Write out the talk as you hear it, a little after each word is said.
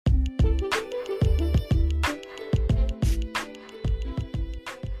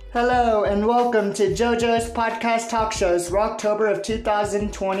Hello and welcome to JoJo's podcast talk shows Rocktober of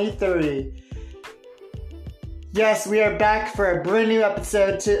 2023. Yes, we are back for a brand new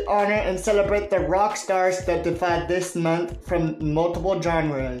episode to honor and celebrate the rock stars that defied this month from multiple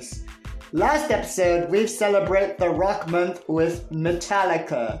genres. Last episode, we celebrate the rock month with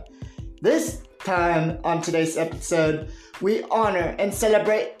Metallica. This time on today's episode, we honor and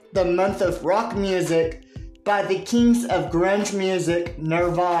celebrate the month of rock music by the kings of grunge music,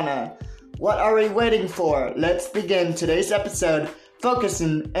 Nirvana. What are we waiting for? Let's begin today's episode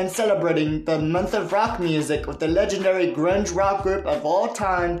focusing and celebrating the month of rock music with the legendary grunge rock group of all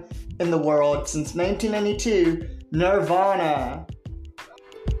time in the world since 1992, Nirvana.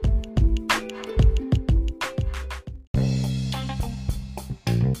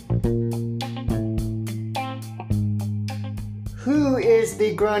 Who is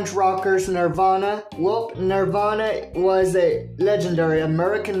the grunge rockers Nirvana? Well, Nirvana was a legendary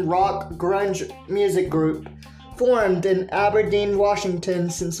American rock grunge music group formed in Aberdeen, Washington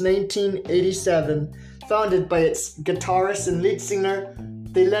since 1987, founded by its guitarist and lead singer,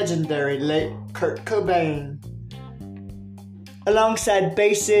 the legendary late Kurt Cobain, alongside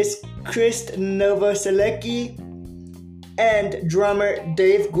bassist Chris Novoselic and drummer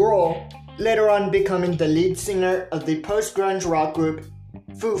Dave Grohl, later on becoming the lead singer of the post-grunge rock group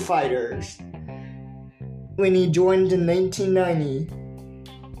Foo Fighters when he joined in 1990,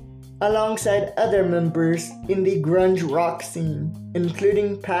 alongside other members in the grunge rock scene,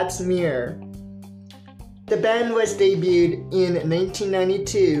 including Pat Smear. The band was debuted in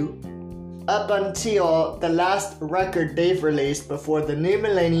 1992 up until the last record they've released before the new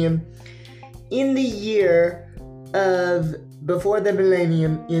millennium in the year of Before the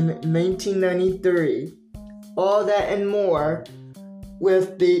Millennium in 1993. All that and more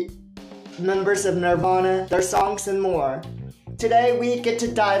with the members of Nirvana, their songs and more. Today we get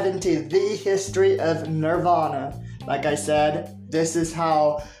to dive into the history of Nirvana. Like I said, this is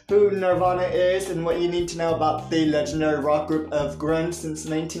who Nirvana is and what you need to know about the legendary rock group of grunge since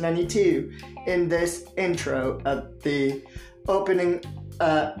 1992 in this intro of the opening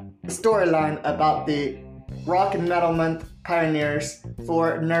storyline about the rock and metal month pioneers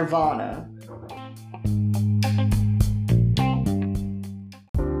for Nirvana.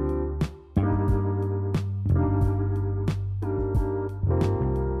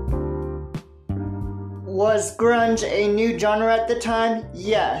 Was grunge a new genre at the time?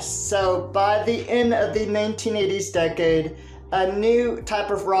 Yes. So by the end of the 1980s decade, a new type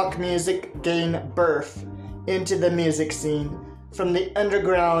of rock music gained birth into the music scene from the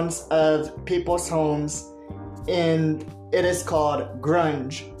undergrounds of people's homes, and it is called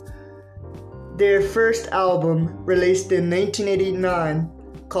grunge. Their first album, released in 1989,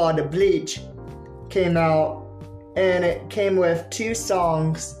 called Bleach, came out, and it came with two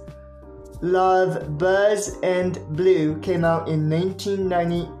songs. Love, Buzz, and Blue came out in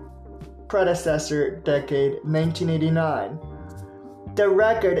 1990, predecessor decade, 1989. The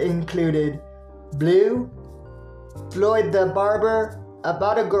record included Blue, Floyd the Barber,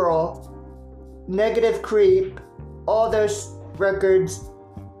 About a Girl, Negative Creep, all those records,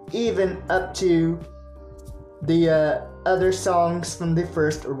 even up to the other songs from the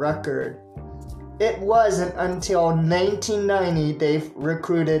first record. It wasn't until 1990 they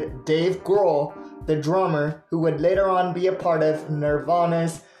recruited Dave Grohl, the drummer, who would later on be a part of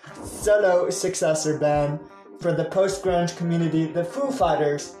Nirvana's solo successor band for the post-grunge community, the Foo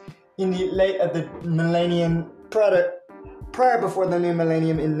Fighters, in the late of the millennium, prior before the new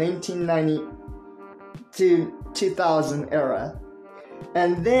millennium in 1990 to 2000 era.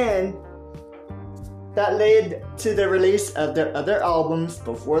 And then that led to the release of their other albums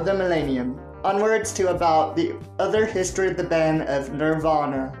before the millennium, onwards to about the other history of the band of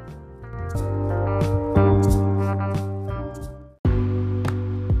Nirvana.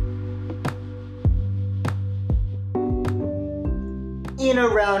 In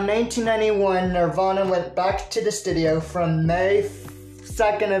around 1991, Nirvana went back to the studio from May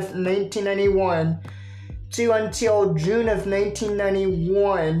 2nd of 1991 to until June of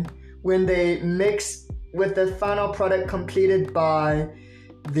 1991, when they mixed with the final product completed by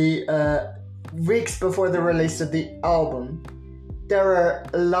the weeks before the release of the album. There are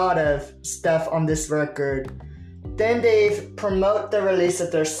a lot of stuff on this record. Then they promote the release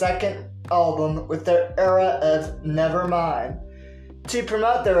of their second album with their era of Nevermind. To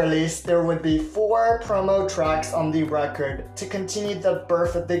promote the release, there would be 4 promo tracks on the record to continue the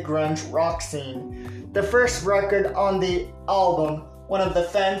birth of the grunge rock scene. The first record on the album, one of the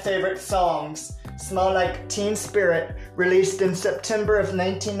fan favorite songs, Smell Like Teen Spirit, released in September of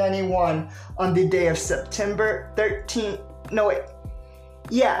 1991 on the day of September 13th. No, wait.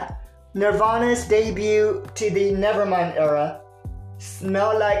 Yeah, Nirvana's debut to the Nevermind era,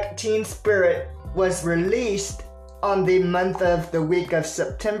 Smell Like Teen Spirit, was released on the week of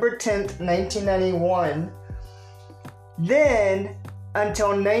September 10th, 1991. Then, until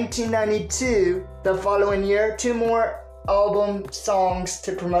 1992, the following year, 2 more album songs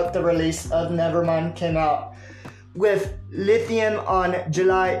to promote the release of Nevermind came out, with Lithium on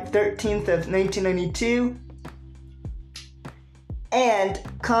July 13th of 1992, and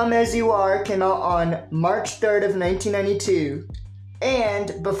Come As You Are came out on March 3rd of 1992.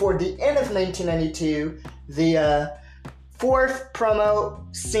 And before the end of 1992, the 4th promo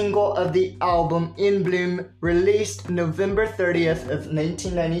single of the album, In Bloom, released November 30th of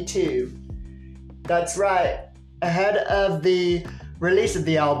 1992. That's right. Ahead of the release of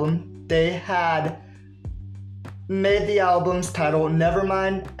the album, they had made the album's title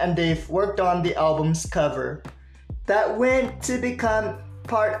Nevermind, and they've worked on the album's cover. That went to become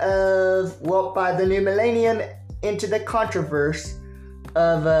part of, by the new millennium, into the controversy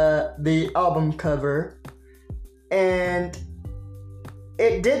of the album cover. And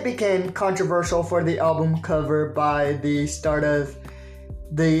it did become controversial for the album cover by the start of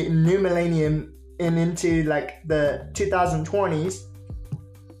the new millennium and into the 2020s.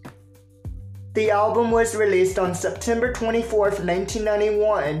 The album was released on September 24th,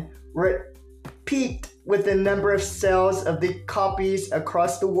 1991, where it peaked with the number of sales of the copies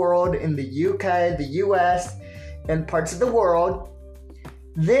across the world in the UK, the US, and parts of the world.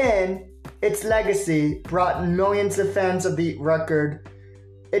 Then, its legacy brought millions of fans of the record.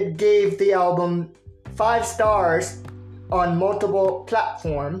 It gave the album 5 stars on multiple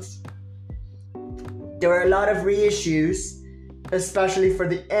platforms. There were a lot of reissues, especially for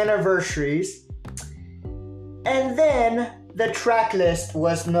the anniversaries. And then the track list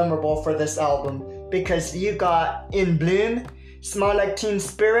was memorable for this album because you got In Bloom, Smell Like Teen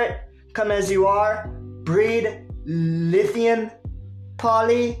Spirit, Come As You Are, Breed, Lithium,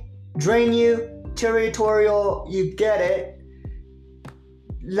 Polly, Drain You, Territorial, You Get It,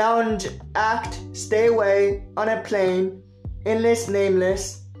 Lounge Act, Stay Away, On a Plane, Endless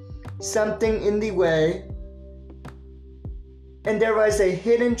Nameless, Something in the Way. And there was a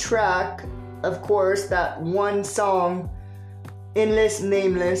hidden track, of course, that one song, Endless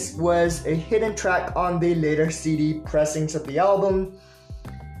Nameless, was a hidden track on the later CD pressings of the album.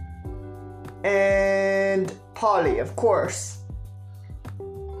 And Polly, of course.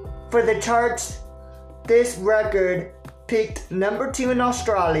 For the charts, this record peaked number 2 in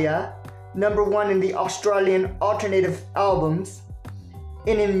Australia, number 1 in the Australian alternative albums,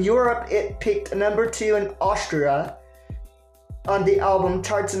 and in Europe it peaked number 2 in Austria, on the album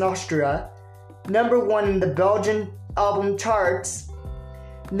charts in Austria, number 1 in the Belgian album charts,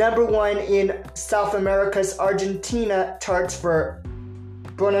 number 1 in South America's Argentina charts for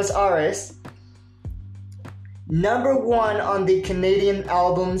Buenos Aires, number 1 on the Canadian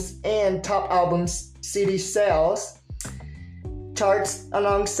albums and top albums CD sales charts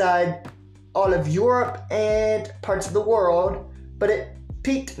alongside all of Europe and parts of the world, but it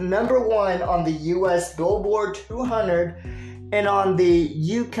peaked number 1 on the US Billboard 200 and on the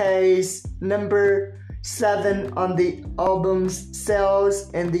UK's number 7 on the album's sales,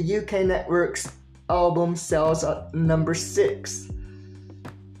 and the UK Network's album sales at number 6.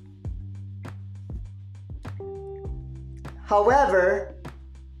 However,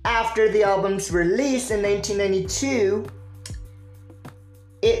 after the album's release in 1992,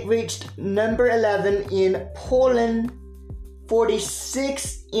 it reached number 11 in Poland,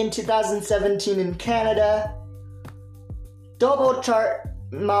 46 in 2017 in Canada, double chart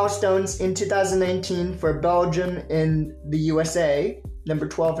milestones in 2019 for Belgium and the USA, number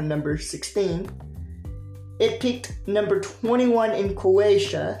 12 and number 16. It peaked number 21 in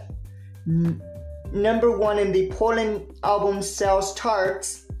Croatia, number 1 in the Poland album sales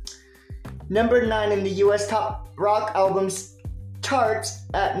charts, number 9 in the US top rock albums charts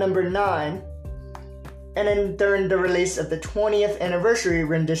at number 9, and then during the release of the 20th anniversary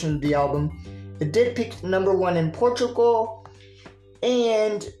rendition of the album, it did peak number 1 in Portugal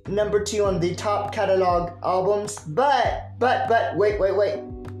and number 2 on the top catalog albums. But wait.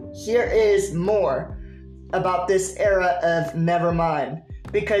 Here is more about this era of Nevermind,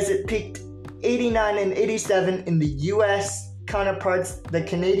 because it peaked 89 and 87 in the US counterparts, the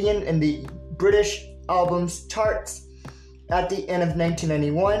Canadian and the British albums charts at the end of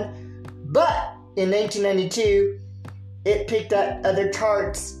 1991. But in 1992, it peaked at other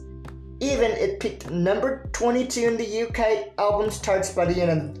charts. Even it peaked number 22 in the UK albums charts by the end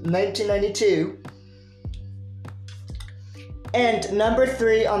of 1992. And number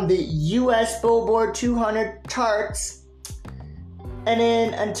 3 on the US Billboard 200 charts And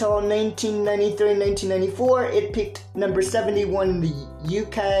then until 1993-1994, it peaked number 71 in the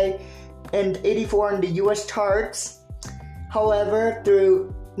UK and 84 in the US charts. However,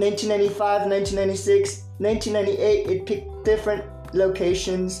 through 1995, 1996, 1998, it peaked different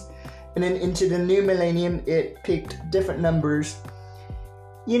locations. And then into the new millennium, it peaked different numbers.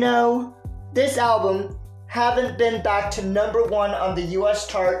 You know, this album haven't been back to number 1 on the US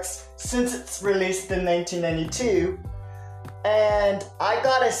charts since its released in 1992. And I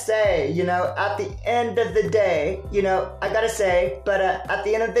gotta say, at the end of the day, at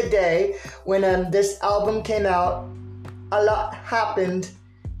the end of the day, when this album came out, a lot happened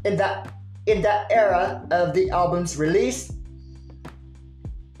in that era of the album's release.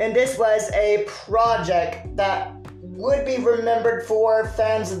 And this was a project that would be remembered for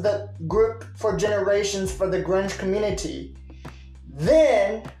fans of the group for generations for the grunge community.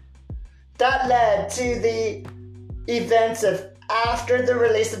 Then, that led to the events of after the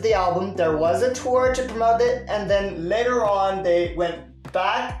release of the album. There was a tour to promote it, and then later on they went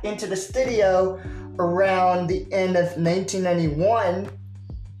back into the studio around the end of 1991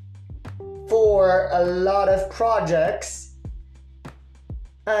 for a lot of projects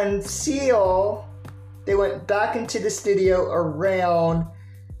until they went back into the studio around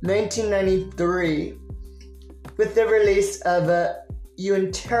 1993 with the release of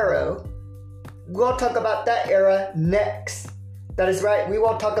Uintero. We'll talk about that era next. That is right, we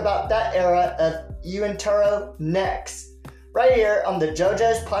will talk about that era of Uintero next. Right here on the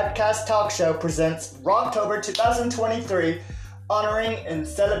JoJo's Podcast Talk Show presents Rocktober 2023, honoring and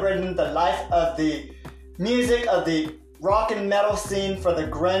celebrating the life of the music of the rock and metal scene for the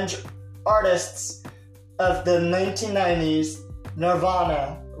grunge artists of the 1990s,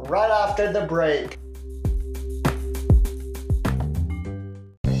 Nirvana, right after the break.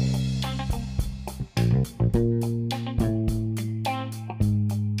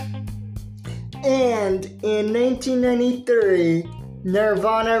 And in 1993,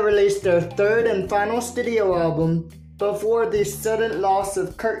 Nirvana released their third and final studio album before the sudden loss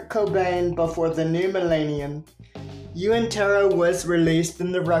of Kurt Cobain before the new millennium. Uintero was released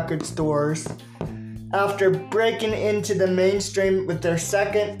in the record stores after breaking into the mainstream with their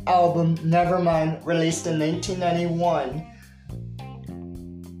second album, Nevermind, released in 1991.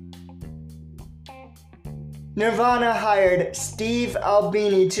 Nirvana hired Steve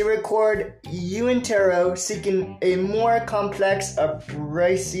Albini to record Uintero, seeking a more complex,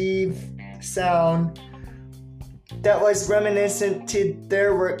 abrasive sound that was reminiscent to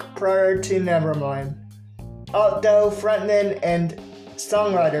their work prior to Nevermind. Although frontman and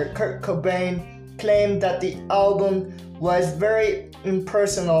songwriter Kurt Cobain claimed that the album was very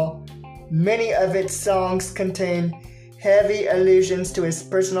impersonal, many of its songs contain heavy allusions to his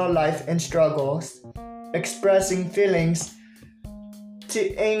personal life and struggles, expressing feelings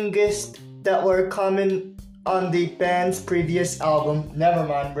to angst that were common on the band's previous album,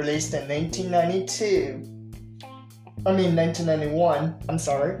 Nevermind, released in 1991.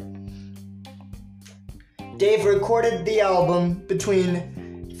 Dave recorded the album between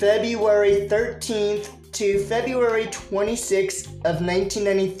February 13th to February 26th of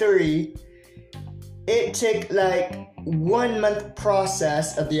 1993. It took like 1 month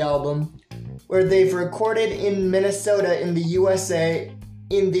process of the album, where they've recorded in Minnesota in the USA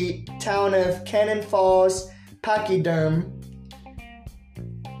in the town of Cannon Falls, Pachyderm,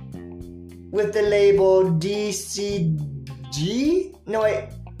 with the label DCG? No, wait,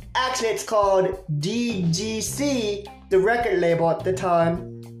 actually it's called DGC, the record label at the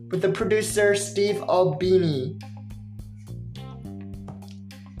time, with the producer Steve Albini.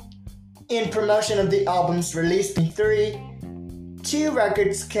 In promotion of the album's release in 2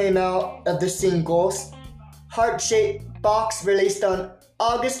 records came out of the singles. Heart-Shaped Box released on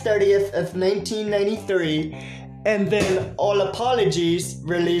August 30th of 1993, and then All Apologies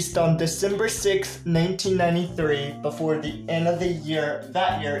released on December 6th, 1993, before the end of the year,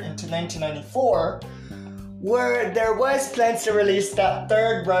 that year into 1994, where there was plans to release that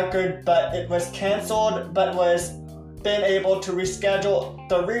third record, but it was cancelled, but was been able to reschedule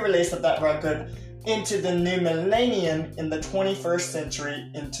the re-release of that record into the new millennium in the 21st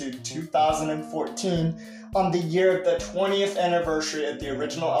century into 2014 on the year of the 20th anniversary of the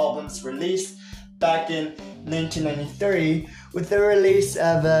original album's release back in 1993, with the release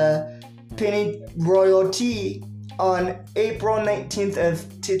of Penny Royalty on April 19th of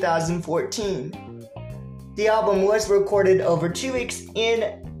 2014. The album was recorded over 2 weeks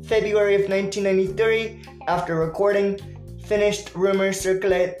in February of 1993. After recording finished, rumors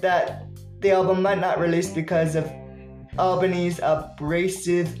circulate that the album might not release because of Albany's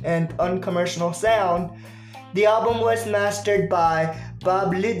abrasive and uncommercial sound, The album was mastered by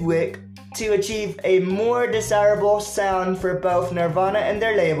Bob Ludwig to achieve a more desirable sound for both Nirvana and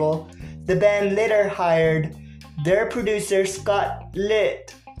their label. The band later hired their producer Scott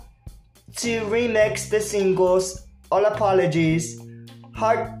Litt to remix the singles All Apologies,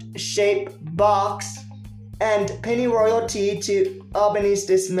 Heart-Shaped Box, and Penny Royalty to Albany's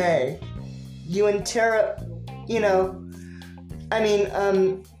dismay.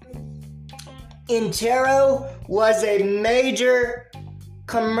 Intero was a major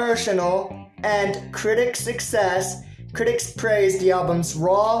commercial and critic success. Critics praised the album's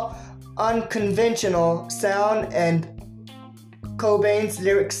raw, unconventional sound and Cobain's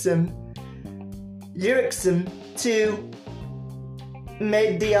lyricism to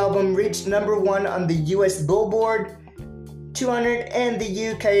make the album reach number 1 on the US Billboard 200 and the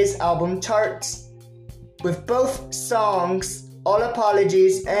UK's album charts, with both songs, All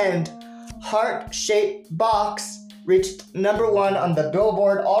Apologies and Heart-Shaped Box, reached number 1 on the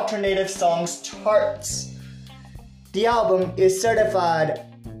Billboard Alternative Songs charts. The album is certified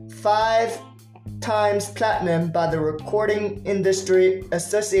 5 times platinum by the Recording Industry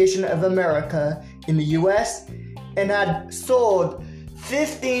Association of America in the US and had sold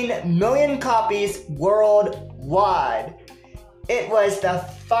 15 million copies worldwide. It was the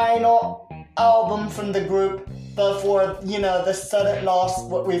final album from the group before, the sudden loss,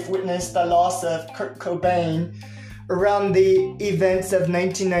 what we've witnessed, the loss of Kurt Cobain. Around the events of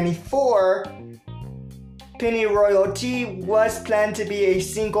 1994, Penny Royalty was planned to be a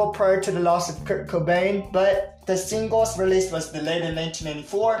single prior to the loss of Kurt Cobain, but the single's release was delayed in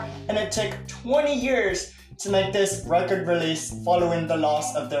 1994, and it took 20 years to make this record release following the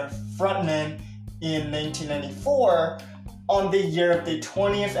loss of their frontman in 1994 on the year of the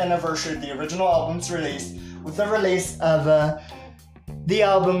 20th anniversary of the original album's release, with the release of the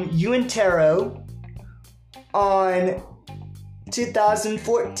album Intero on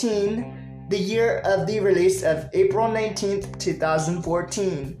 2014, the year of the release of April 19th,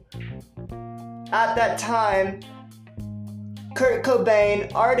 2014. At that time, Kurt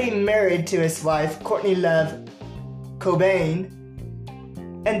Cobain, already married to his wife, Courtney Love Cobain,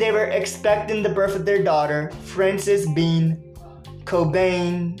 and they were expecting the birth of their daughter, Frances Bean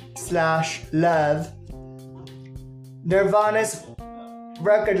Cobain/Love. Nirvana's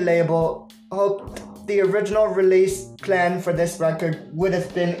record label hoped the original release plan for this record would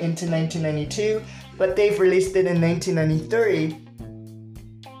have been into 1992, but they've released it in 1993.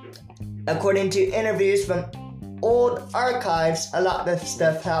 According to interviews from old archives, a lot of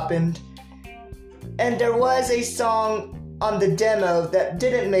stuff happened. And there was a song on the demo that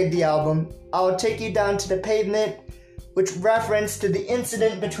didn't make the album, I'll Take You Down to the Pavement, which referenced to the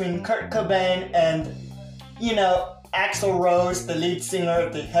incident between Kurt Cobain and, Axl Rose, the lead singer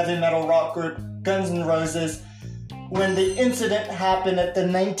of the heavy metal rock group Guns N' Roses, when the incident happened at the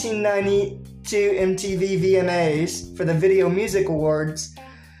 1992 MTV VMAs for the Video Music Awards.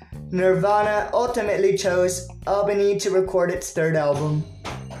 Nirvana ultimately chose Albany to record its third album.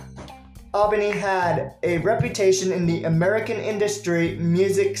 Albany had a reputation in the American industry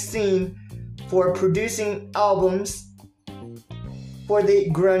music scene for producing albums for the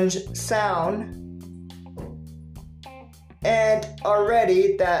grunge sound, and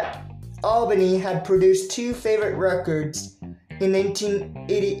already that Albany had produced 2 favorite records in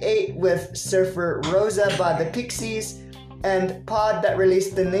 1988 with Surfer Rosa by the Pixies and Pod that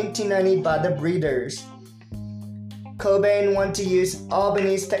released in 1990 by the Breeders. Cobain wanted to use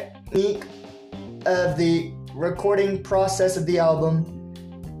Albany's technique of the recording process of the album.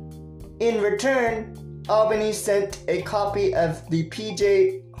 In return, Albany sent a copy of the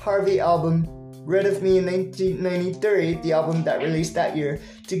PJ Harvey album, Rid of Me in 1993, the album that released that year,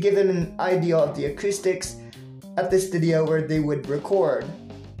 to give him an idea of the acoustics at the studio where they would record.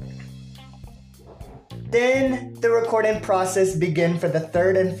 Then the recording process began for the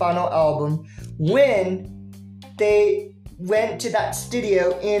third and final album when they went to that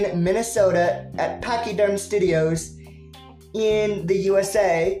studio in Minnesota at Pachyderm Studios in the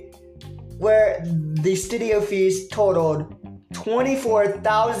USA, where the studio fees totaled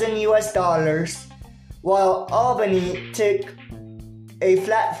 $24,000 US, while Albany took a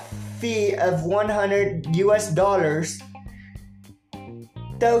flat fee of $100 US,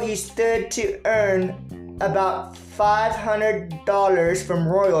 though he stood to earn about $500 from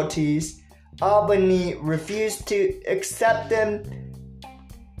royalties. Albany refused to accept them,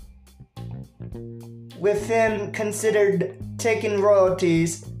 with him considered taking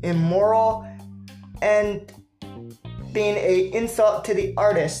royalties immoral and being an insult to the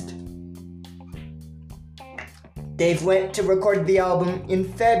artist. Dave went to record the album in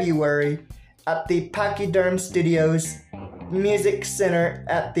February, at the Pachyderm Studios Music Center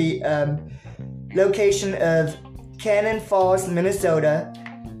at the location of Cannon Falls, Minnesota.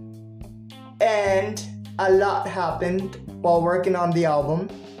 And a lot happened while working on the album.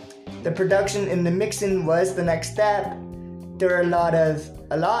 The production and the mixing was the next step. There were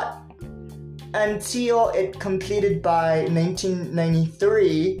a lot until it completed by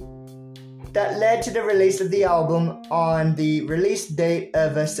 1993. That led to the release of the album on the release date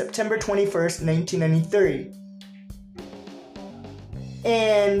of September 21st, 1993.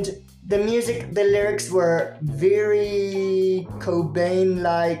 And the lyrics were very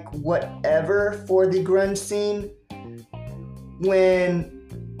Cobain-like, whatever, for the grunge scene when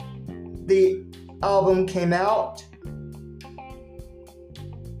the album came out.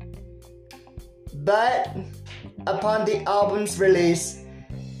 But upon the album's release,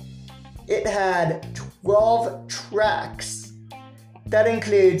 it had 12 tracks. That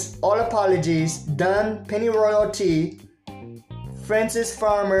includes All Apologies, Done, Penny Royalty, Frances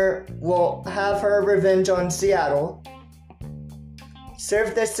Farmer Will Have Her Revenge on Seattle,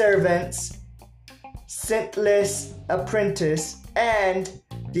 Serve the Servants, Scentless Apprentice, and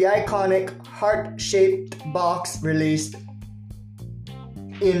the iconic heart-shaped box released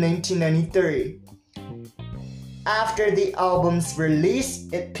in 1993. After the album's release,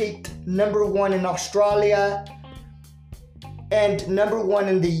 it peaked number 1 in Australia and number 1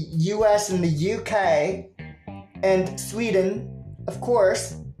 in the US and the UK and Sweden, of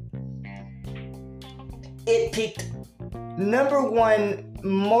course. It peaked number 1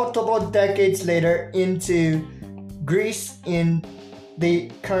 multiple decades later into Greece in the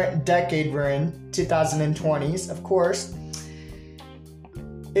current decade we're in, 2020s, of course.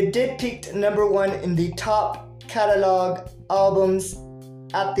 It did peak number 1 in the top catalog albums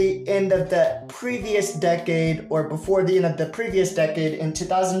at the end of the previous decade, or before the end of the previous decade, in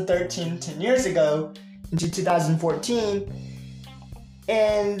 2013, 10 years ago, into 2014.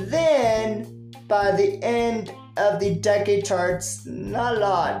 And then by the end of the decade charts, not a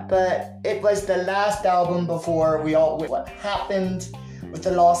lot, but it was the last album before what happened with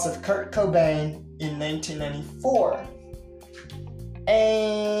the loss of Kurt Cobain in 1994.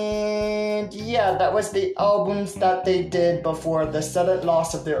 And yeah, that was the albums that they did before the sudden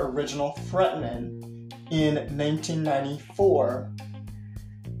loss of their original frontman in 1994.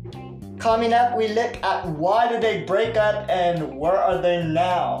 Coming up, we look at why did they break up and where are they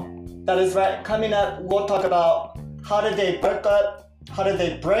now? That is right, coming up, we'll talk about how did they break up,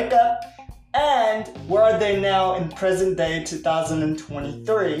 and where are they now in present day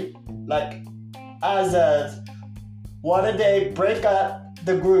 2023? Like, as of why did they break up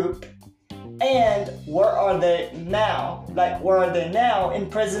the group, and where are they now? Like, where are they now in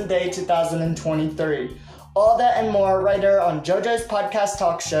present day 2023? All that and more right here on JoJo's podcast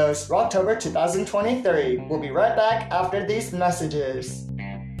talk shows, Rocktober 2023. We'll be right back after these messages.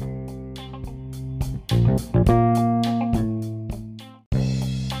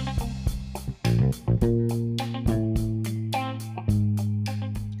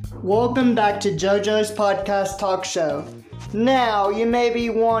 Welcome back to JoJo's podcast talk show. Now, you may be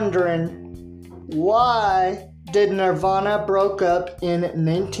wondering, why did Nirvana broke up in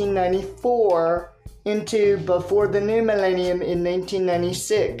 1994 into before the new millennium in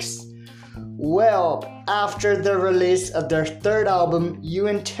 1996? Well, after the release of their third album, You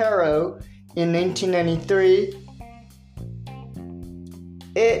and Taro, in 1993,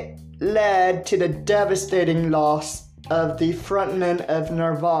 it led to the devastating loss of the frontman of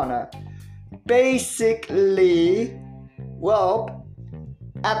Nirvana. Basically, well,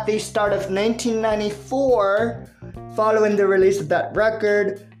 at the start of 1994, following the release of that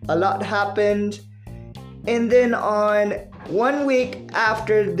record, a lot happened. And then on 1 week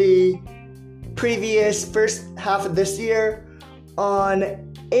after the previous first half of this year,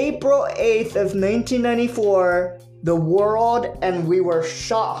 on April 8th of 1994, the world and we were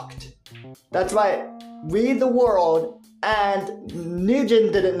shocked. That's right, we the world, and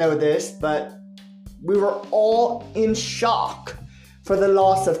Nugent didn't know this, but we were all in shock for the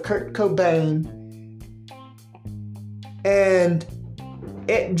loss of Kurt Cobain. And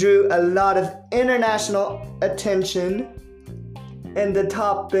it drew a lot of international attention and the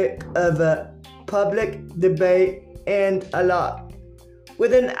topic of a public debate, and a lot.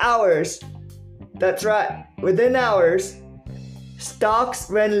 Within hours, that's right, within hours, stocks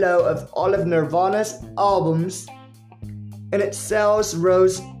ran low of all of Nirvana's albums, and its sales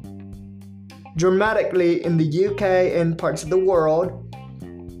rose dramatically in the UK and parts of the world,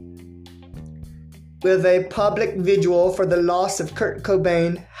 with a public vigil for the loss of Kurt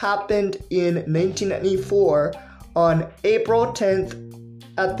Cobain happened in 1994 on April 10th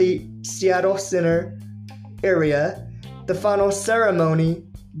at the Seattle Center area. The final ceremony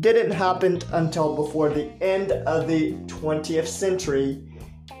didn't happen until before the end of the 20th century,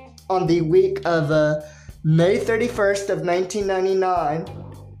 on the week of May 31st of 1999.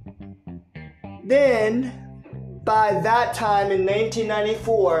 Then, by that time in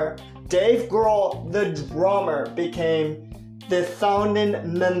 1994, Dave Grohl, the drummer, became the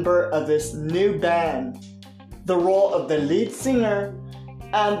founding member of this new band. The role of the lead singer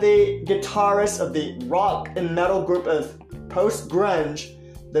and the guitarist of the rock and metal group of post-grunge,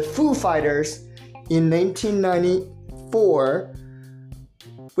 the Foo Fighters, in 1994.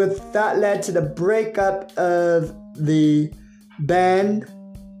 With that led to the breakup of the band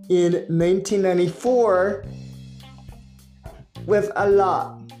in 1994 with a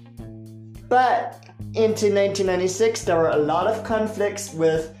lot. But into 1996, there were a lot of conflicts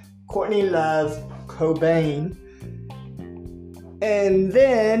with Courtney Love Cobain. And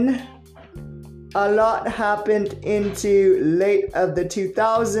then a lot happened into late of the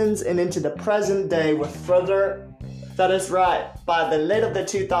 2000s and into the present day with further. That is right. By the late of the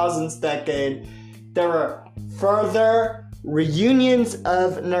 2000s decade, there were further reunions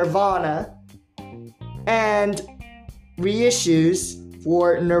of Nirvana and reissues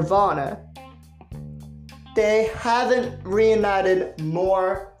for Nirvana. They haven't reunited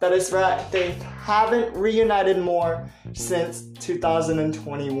more. That is right. They haven't reunited more since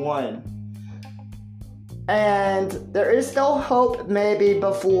 2021. And there is still hope maybe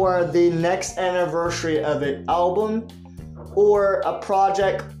before the next anniversary of an album or a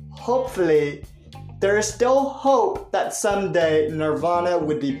project. Hopefully, there is still hope that someday Nirvana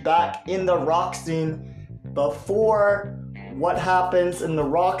would be back in the rock scene before what happens in the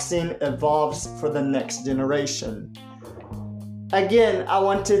rock scene evolves for the next generation. Again, I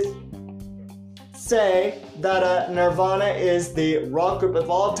want to say that Nirvana is the rock group of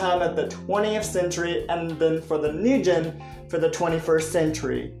all time at the 20th century, and then for the new gen for the 21st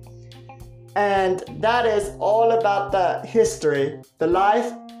century. And that is all about the history, the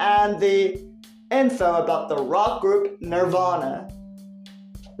life, and the info about the rock group Nirvana.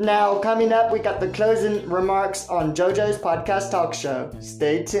 Now, coming up, we got the closing remarks on JoJo's podcast talk show.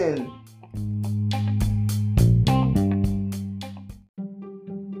 Stay tuned.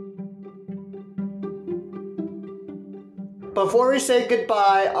 Before we say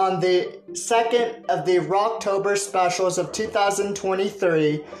goodbye on the second of the Rocktober specials of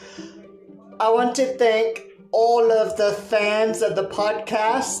 2023, I want to thank all of the fans of the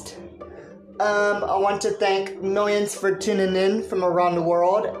podcast. I want to thank millions for tuning in from around the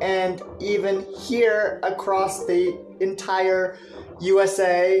world and even here across the entire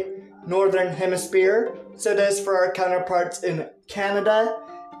USA, Northern Hemisphere. So this for our counterparts in Canada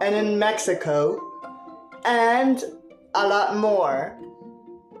and in Mexico and a lot more.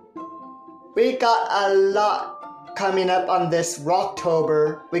 We got a lot coming up on this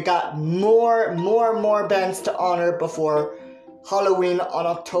Rocktober. We got more bands to honor before Halloween on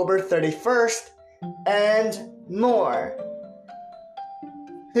October 31st, and more.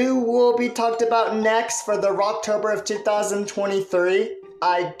 Who will be talked about next for the Rocktober of 2023?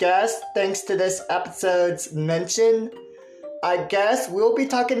 I guess, thanks to this episode's mention, I guess we'll be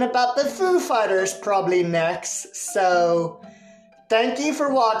talking about the Foo Fighters probably next. So, thank you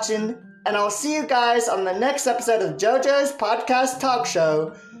for watching, and I'll see you guys on the next episode of JoJo's podcast talk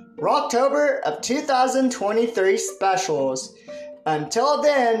show, Rocktober of 2023 specials. Until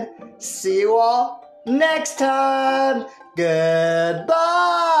then, see you all next time. Goodbye.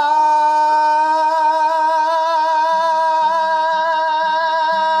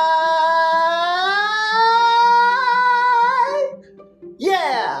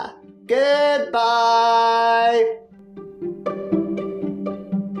 Yeah, goodbye.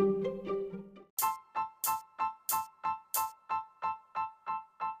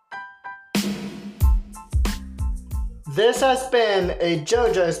 This has been a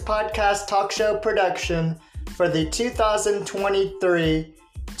JoJo's podcast talk show production for the 2023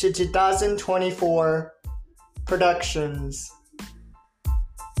 to 2024 productions.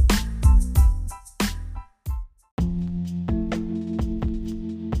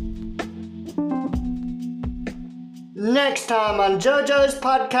 Next time on JoJo's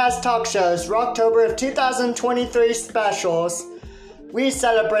podcast talk shows, Rocktober of 2023 specials, we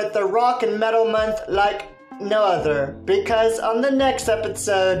celebrate the rock and metal month like no other, because on the next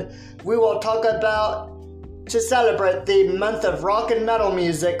episode we will talk about to celebrate the month of rock and metal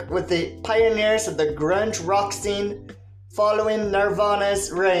music with the pioneers of the grunge rock scene following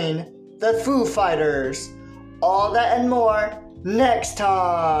Nirvana's reign, the Foo Fighters. All that and more next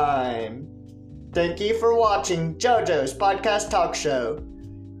time. Thank you for watching JoJo's podcast talk show.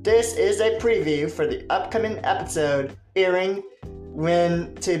 This is a preview for the upcoming episode airing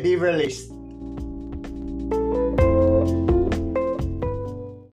when to be released.